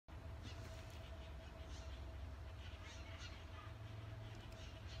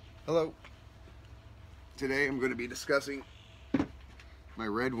Hello. Today I'm going to be discussing my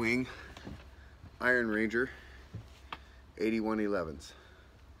Redwing Iron Ranger 8111s.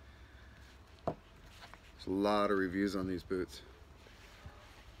 There's a lot of reviews on these boots.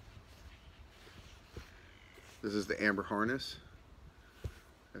 This is the amber harness.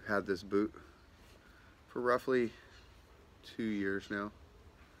 I've had this boot for roughly 2 years now.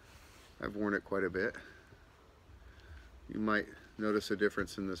 I've worn it quite a bit. You might notice a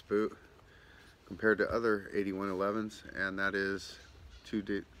difference in this boot compared to other 8111s, and that is two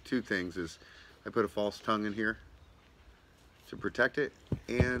things. Is I put a false tongue in here to protect it,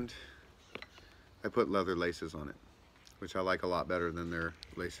 and I put leather laces on it, which I like a lot better than their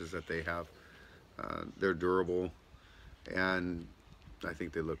laces that they have. They're durable, and I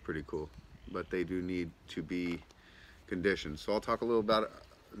think they look pretty cool, but they do need to be conditioned. So I'll talk a little about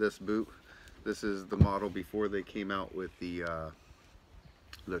this boot. This is the model before they came out with the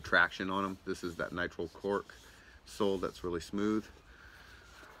traction on them. This is that nitrile cork sole that's really smooth,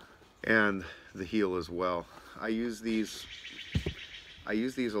 and the heel as well. I use these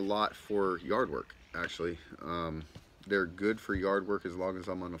a lot for yard work, actually. They're good for yard work as long as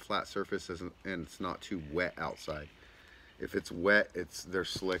I'm on a flat surface and it's not too wet outside. If it's wet, they're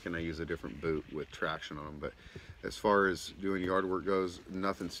slick, and I use a different boot with traction on them. But as far as doing yard work goes,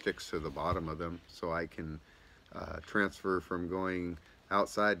 nothing sticks to the bottom of them, so I can transfer from going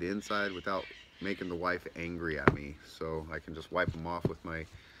outside to inside without making the wife angry at me. So I can just wipe them off with my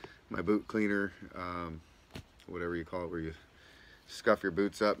boot cleaner, whatever you call it, where you scuff your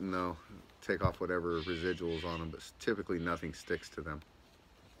boots up and they'll take off whatever residuals on them, but typically nothing sticks to them.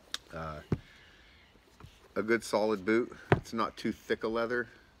 A good solid boot. It's not too thick a leather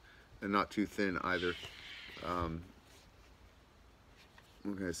and not too thin either. I'm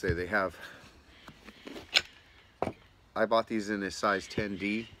gonna say they have, I bought these in a size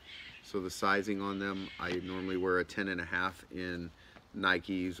 10D, so the sizing on them, I normally wear a 10.5 in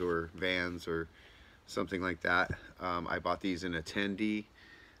Nikes or Vans or something like that. I bought these in a 10D,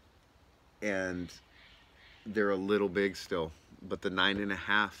 and they're a little big still, but the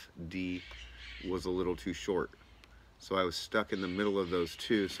 9.5D was a little too short, so I was stuck in the middle of those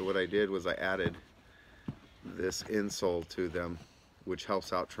two. So what I did was I added this insole to them, which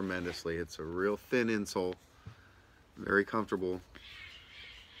helps out tremendously. It's a real thin insole, very comfortable,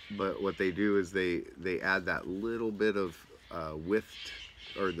 but what they do is they add that little bit of width,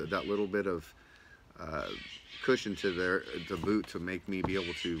 or that little bit of cushion to the boot to make me be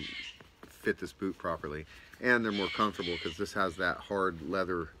able to fit this boot properly. And they're more comfortable because this has that hard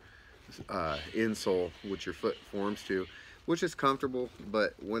leather insole which your foot forms to, which is comfortable,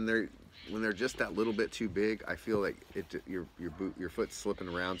 but when they're just that little bit too big, I feel like your foot's slipping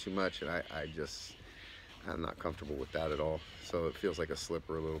around too much, and I'm not comfortable with that at all. So it feels like a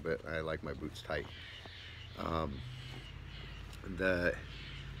slipper a little bit. I like my boots tight. The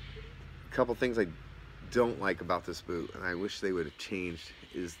couple things I don't like about this boot, and I wish they would have changed,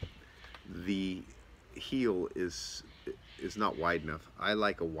 is the heel is not wide enough. I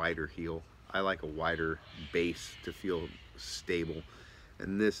like a wider heel. I like a wider base to feel stable,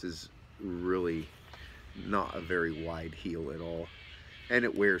 and this is really not a very wide heel at all, and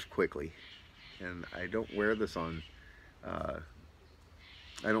it wears quickly. And I don't wear this on I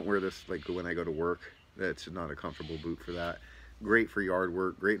don't wear this like when I go to work. That's not a comfortable boot for that. Great for yard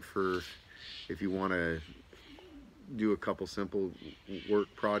work, great for if you want to do a couple simple work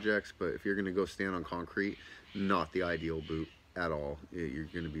projects, but if you're going to go stand on concrete, not the ideal boot at all. You're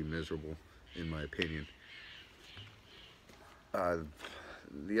going to be miserable, in my opinion.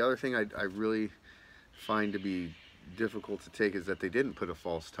 The other thing I really find to be difficult to take is that they didn't put a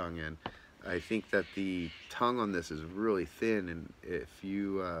false tongue in. I think that the tongue on this is really thin, and if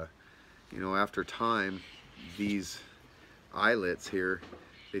you you know, after time, these eyelets here,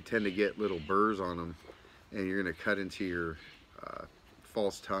 they tend to get little burrs on them, and you're going to cut into your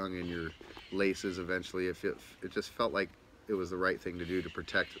false tongue and your laces eventually. It just felt like it was the right thing to do to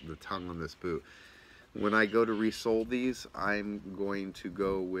protect the tongue on this boot. When I go to resole these, I'm going to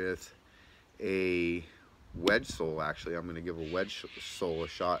go with a wedge sole. Actually, I'm going to give a wedge sole a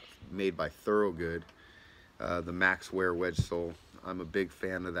shot, made by Thorogood, the Max Wear wedge sole. I'm a big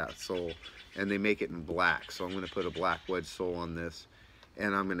fan of that sole, and they make it in black, so I'm going to put a black wedge sole on this,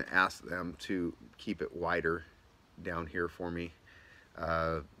 and I'm going to ask them to keep it wider down here for me,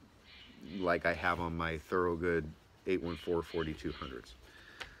 like I have on my Thorogood 814 4200s.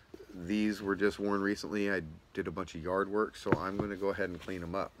 These were just worn recently. I did a bunch of yard work, so I'm going to go ahead and clean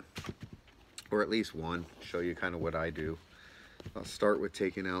them up, or at least one, show you kind of what I do. I'll start with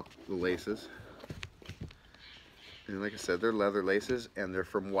taking out the laces, And like I said, they're leather laces, and they're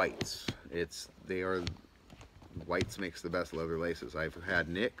from Whites. Whites makes the best leather laces. I've had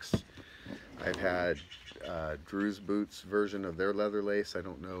Nick's. I've had Drew's Boots version of their leather lace. I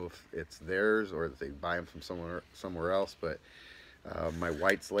don't know if it's theirs or if they buy them from somewhere else, but my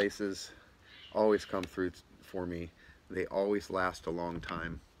Whites laces always come through for me. They always last a long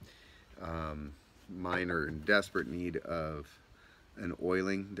time. Mine are in desperate need of an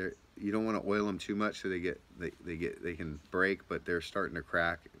oiling. You don't want to oil them too much so they can break, but they're starting to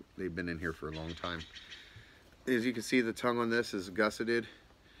crack. They've been in here for a long time. As you can see, the tongue on this is gusseted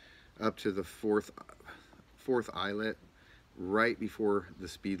up to the fourth eyelet, right before the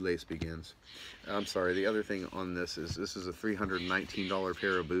speed lace begins. I'm sorry, the other thing on this is a $319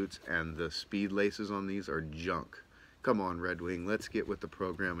 pair of boots, and the speed laces on these are junk. Come on, Redwing, let's get with the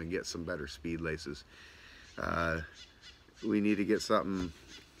program and get some better speed laces. We need to get something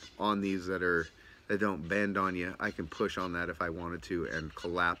on these that don't bend on you. I can push on that if I wanted to and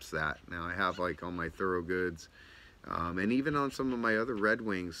collapse that. Now I have, like, on my Thorogoods, and even on some of my other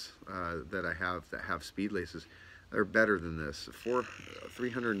Redwings that I have that have speed laces, they're better than this. For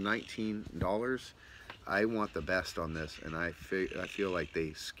 $319, I want the best on this, and I feel like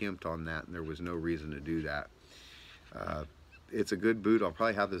they skimped on that, and there was no reason to do that. It's a good boot. I'll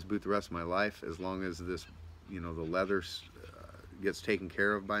probably have this boot the rest of my life as long as this, the leather gets taken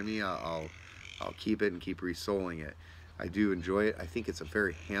care of by me. I'll keep it and keep resoling it. I do enjoy it. I think it's a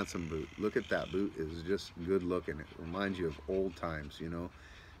very handsome boot. Look at that boot. It's just good looking. It reminds you of old times,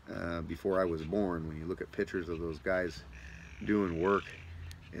 before I was born. When you look at pictures of those guys doing work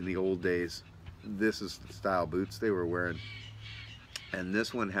in the old days, this is the style boots they were wearing. And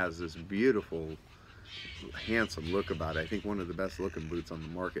this one has this beautiful, handsome look about it. I think one of the best looking boots on the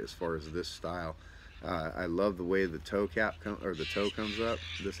market as far as this style. I love the way the toe cap the toe comes up.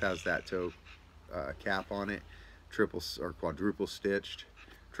 This has that toe cap on it, triple or quadruple stitched,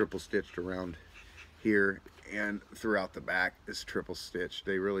 triple stitched around here, and throughout the back is triple stitched.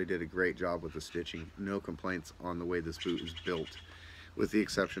 They really did a great job with the stitching. No complaints on the way this boot is built, with the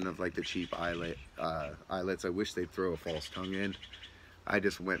exception of like the cheap eyelets. I wish they'd throw a false tongue in. I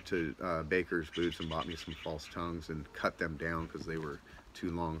just went to Baker's Boots and bought me some false tongues and cut them down because they were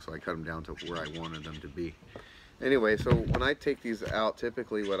too long, so I cut them down to where I wanted them to be. Anyway, so when I take these out,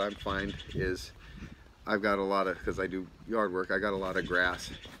 typically what I find is I've got a lot of, because I do yard work, I got a lot of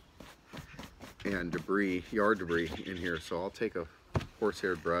grass and debris, yard debris in here, so I'll take a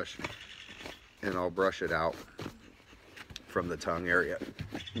horse-haired brush and I'll brush it out from the tongue area.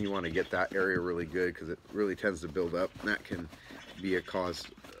 You want to get that area really good because it really tends to build up, and that can be a cause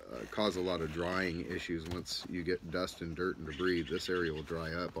a lot of drying issues. Once you get dust and dirt and debris, this area will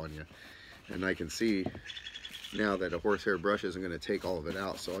dry up on you. And I can see now that a horsehair brush isn't going to take all of it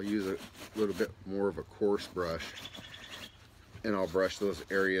out, so I'll use a little bit more of a coarse brush, and I'll brush those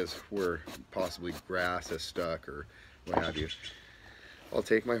areas where possibly grass has stuck or what have you. I'll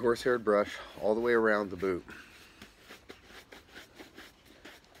take my horse-haired brush all the way around the boot,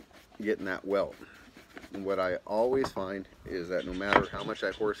 getting that welt. And what I always find is that no matter how much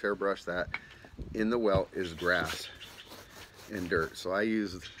I horsehair brush that, in the welt is grass and dirt. So I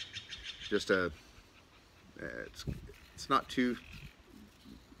use just it's not too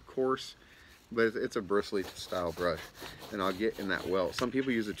coarse, but it's a bristly style brush, and I'll get in that welt. Some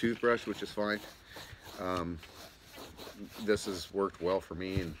people use a toothbrush, which is fine. This has worked well for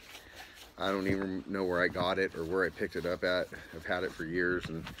me, and I don't even know where I got it or where I picked it up at. I've had it for years,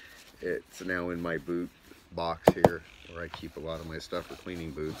 and it's now in my boot box here where I keep a lot of my stuff for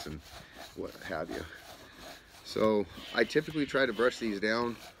cleaning boots and what have you. So I typically try to brush these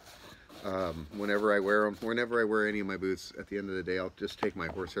down whenever I wear them. Whenever I wear any of my boots, at the end of the day, I'll just take my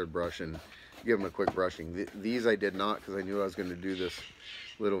horsehair brush and give them a quick brushing. These I did not, because I knew I was going to do this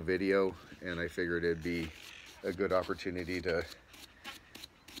little video, and I figured it'd be a good opportunity to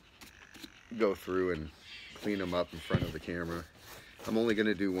go through and clean them up in front of the camera. I'm only going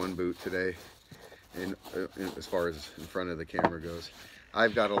to do one boot today, and as far as in front of the camera goes.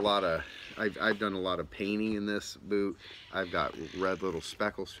 I've got a lot of, I've done a lot of painting in this boot. I've got red little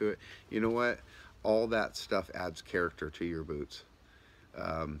speckles to it. You know what? All that stuff adds character to your boots.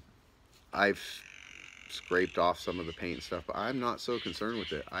 I've scraped off some of the paint stuff, but I'm not so concerned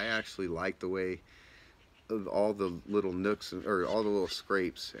with it. I actually like the way all the little nooks, or all the little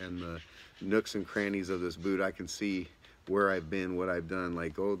scrapes and the nooks and crannies of this boot. I can see where I've been, what I've done.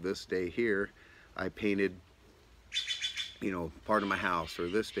 Like, oh, this day here I painted, you know, part of my house, or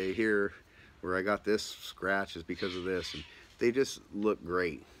this day here where I got this scratch is because of this, and they just look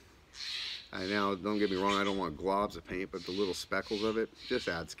great. Now, don't get me wrong, I don't want globs of paint, but the little speckles of it just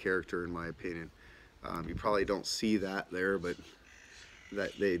adds character, in my opinion. You probably don't see that there, but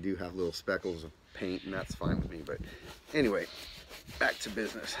that they do have little speckles of paint, and that's fine with me. But anyway, back to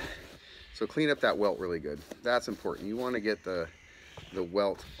business. So clean up that welt really good. That's important. You want to get the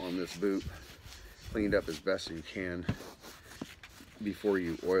welt on this boot cleaned up as best as you can before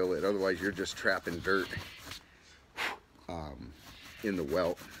you oil it. Otherwise, you're just trapping dirt in the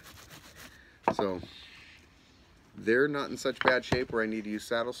welt. So they're not in such bad shape where I need to use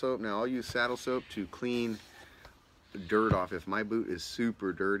saddle soap. Now I'll use saddle soap to clean dirt off. If my boot is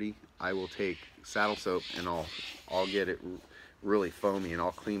super dirty, I will take saddle soap and I'll get it really foamy, and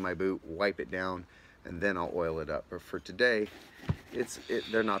I'll clean my boot, wipe it down, and then I'll oil it up. But for today,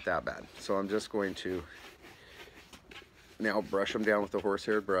 they're not that bad. So I'm just going to now brush them down with the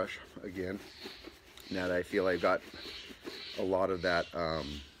horsehair brush again. Now that I feel I've got a lot of that,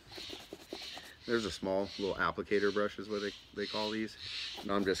 there's a small little applicator brush is what they call these.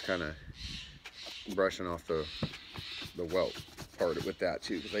 And I'm just kind of brushing off the welt part with that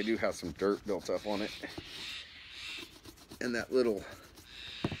too, because I do have some dirt built up on it. And that little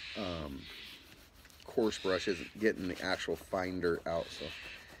coarse brush isn't getting the actual fine dirt out. So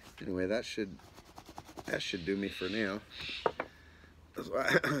anyway, that should do me for now.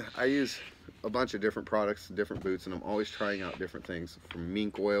 I use a bunch of different products, different boots, and I'm always trying out different things, from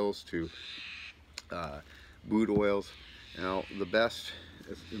mink oils to boot oils. Now the best,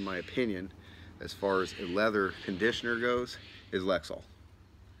 in my opinion, as far as a leather conditioner goes, is Lexol.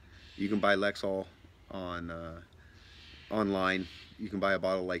 You can buy Lexol on online. You can buy a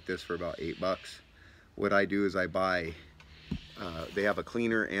bottle like this for about $8. What I do is I buy, they have a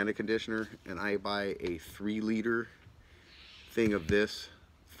cleaner and a conditioner, and I buy a 3-liter thing of this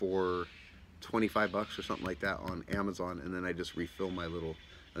for $25 or something like that on Amazon, and then I just refill my little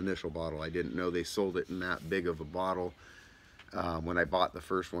initial bottle. I didn't know they sold it in that big of a bottle when I bought the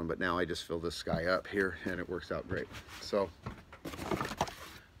first one, but now I just fill this guy up here and it works out great. So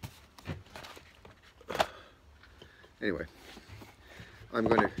anyway, I'm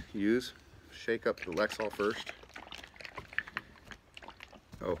going to shake up the Lexol first.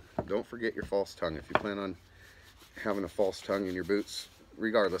 Oh, don't forget your false tongue. If you plan on having a false tongue in your boots,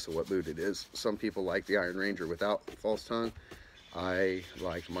 regardless of what boot it is, some people like the Iron Ranger without false tongue. I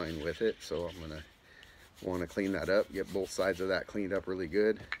like mine with it, so I'm going to want to clean that up, get both sides of that cleaned up really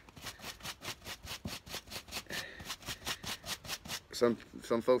good. Some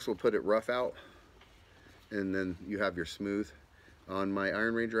folks will put it rough out, and then you have your smooth. On my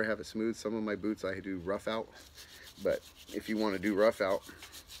Iron Ranger, I have it smooth. Some of my boots I do rough out, but if you want to do rough out,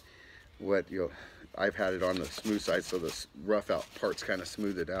 I've had it on the smooth side, so the rough out parts kind of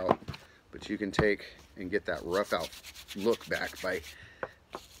smooth it out. But you can take and get that rough out look back by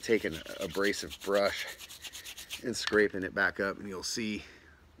taking an abrasive brush and scraping it back up, and you'll see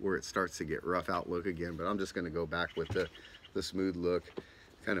where it starts to get rough out look again. But I'm just going to go back with the smooth look.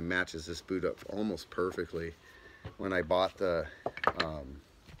 Kind of matches this boot up almost perfectly. When I bought the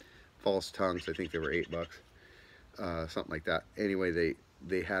false tongues, I think they were $8, something like that. Anyway,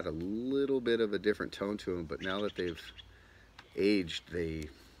 they had a little bit of a different tone to them, but now that they've aged, they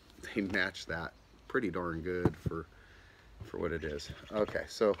match that pretty darn good for what it is. Okay,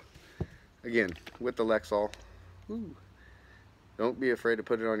 so again, with the Lexol, don't be afraid to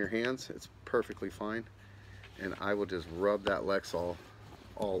put it on your hands. It's perfectly fine. And I will just rub that Lexol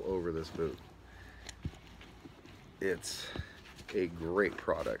all over this boot. It's a great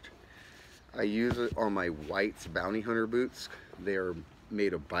product. I use it on my White's Bounty Hunter boots. They are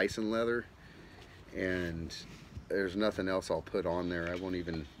made of bison leather, and there's nothing else I'll put on there. I won't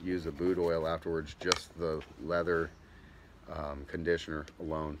even use a boot oil afterwards, just the leather conditioner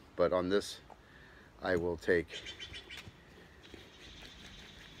alone. But on this, I will take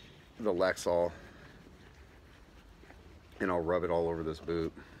the Lexol and I'll rub it all over this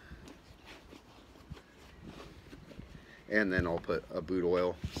boot. And then I'll put a boot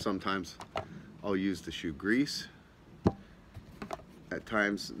oil. Sometimes I'll use the shoe grease. At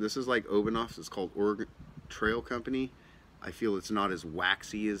times, this is like Obanoff's. It's called Oregon Trail Company. I feel it's not as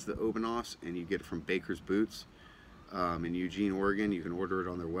waxy as the Obanoff's, and you get it from Baker's Boots in Eugene, Oregon. You can order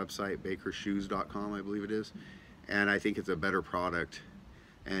it on their website, bakershoes.com, I believe it is. And I think it's a better product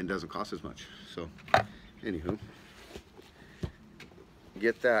and doesn't cost as much. So, anywho,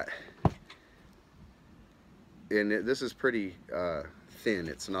 get that. And this is pretty thin.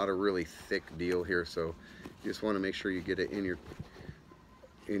 It's not a really thick deal here, so you just want to make sure you get it in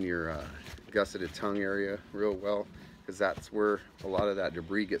your gusseted tongue area real well, because that's where a lot of that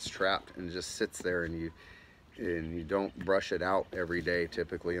debris gets trapped and just sits there, and you don't brush it out every day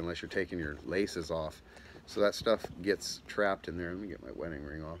typically, unless you're taking your laces off. So that stuff gets trapped in there. Let me get my wedding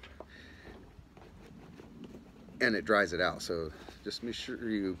ring off. and it dries it out. So just make sure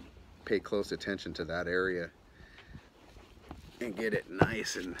you pay close attention to that area and get it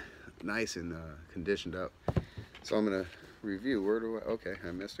nice and conditioned up. So I'm gonna review. Okay,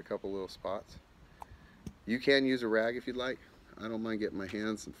 I missed a couple little spots. You can use a rag if you'd like. I don't mind getting my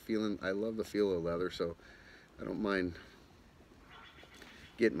hands and feeling. I love the feel of leather, so I don't mind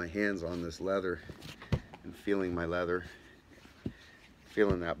getting my hands on this leather and feeling my leather,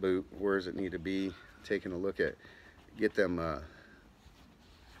 feeling that boot. Where does it need to be? Taking a look at, get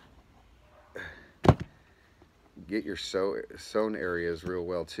your sewn areas real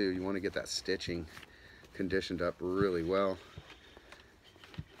well too. You want to get that stitching conditioned up really well.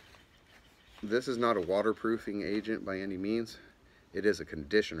 This is not a waterproofing agent by any means. It is a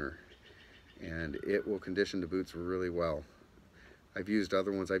conditioner, and it will condition the boots really well. I've used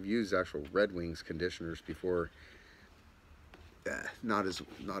other ones. I've used actual Redwing's conditioners before. Not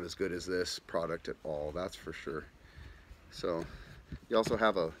as good as this product at all, that's for sure. So you also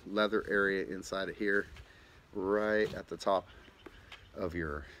have a leather area inside of here, right at the top of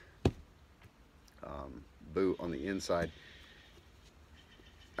your boot on the inside.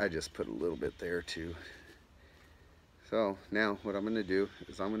 I just put a little bit there too. So now what I'm going to do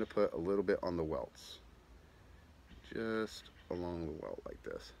is I'm going to put a little bit on the welts, just along the welt like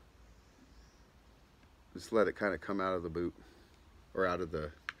this. Just let it kind of come out of the boot, or out of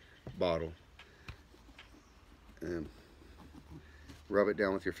the bottle, and rub it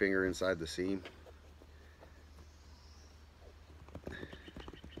down with your finger inside the seam.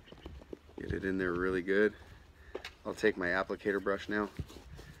 Get it in there really good. I'll take my applicator brush now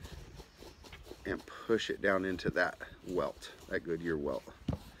and push it down into that welt, that Goodyear welt.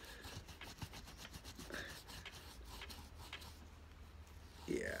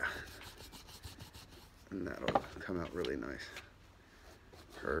 Yeah, and that'll come out really nice.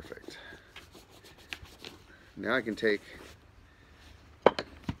 Perfect. Now I can take oh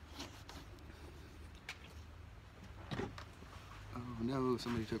no,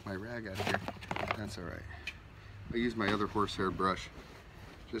 somebody took my rag out of here. That's all right. I use my other horsehair brush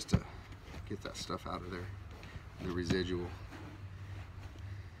just to get that stuff out of there, the residual.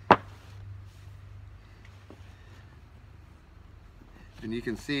 And you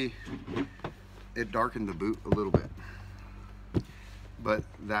can see it darkened the boot a little bit, but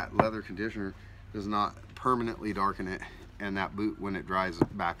that leather conditioner does not permanently darken it, and that boot, when it dries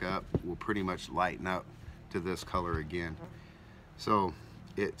back up, will pretty much lighten up to this color again. So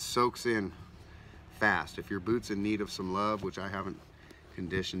it soaks in fast. If your boot's in need of some love, which I haven't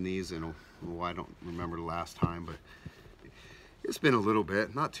conditioned these in I don't remember the last time, but it's been a little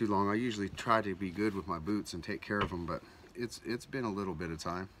bit, not too long. I usually try to be good with my boots and take care of them, but it's been a little bit of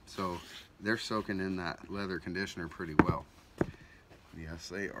time. So they're soaking in that leather conditioner pretty well. Yes,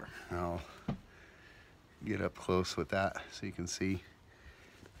 they are. I'll get up close with that so you can see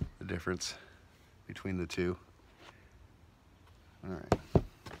the difference between the two. All right.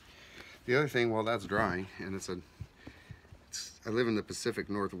 The other thing, while that's drying, and I live in the Pacific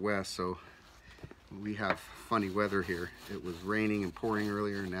Northwest, so we have funny weather here. It was raining and pouring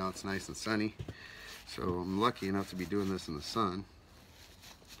earlier, and now it's nice and sunny. So I'm lucky enough to be doing this in the sun,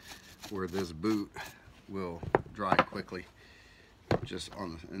 where this boot will dry quickly just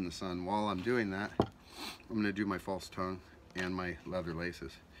in the sun. While I'm doing that, I'm going to do my false tongue and my leather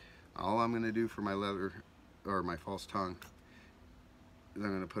laces. All I'm going to do for my leather, or my false tongue, is I'm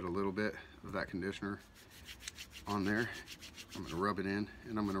going to put a little bit of that conditioner on there. I'm going to rub it in,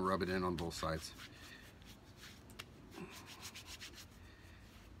 and I'm going to rub it in on both sides.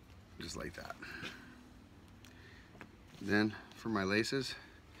 Just like that. Then for my laces,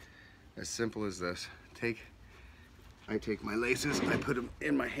 as simple as this. I take my laces, I put them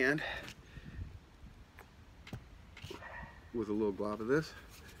in my hand with a little glob of this.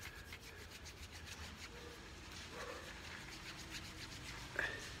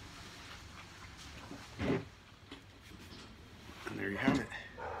 And there you have it.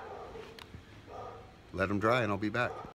 Let them dry and I'll be back.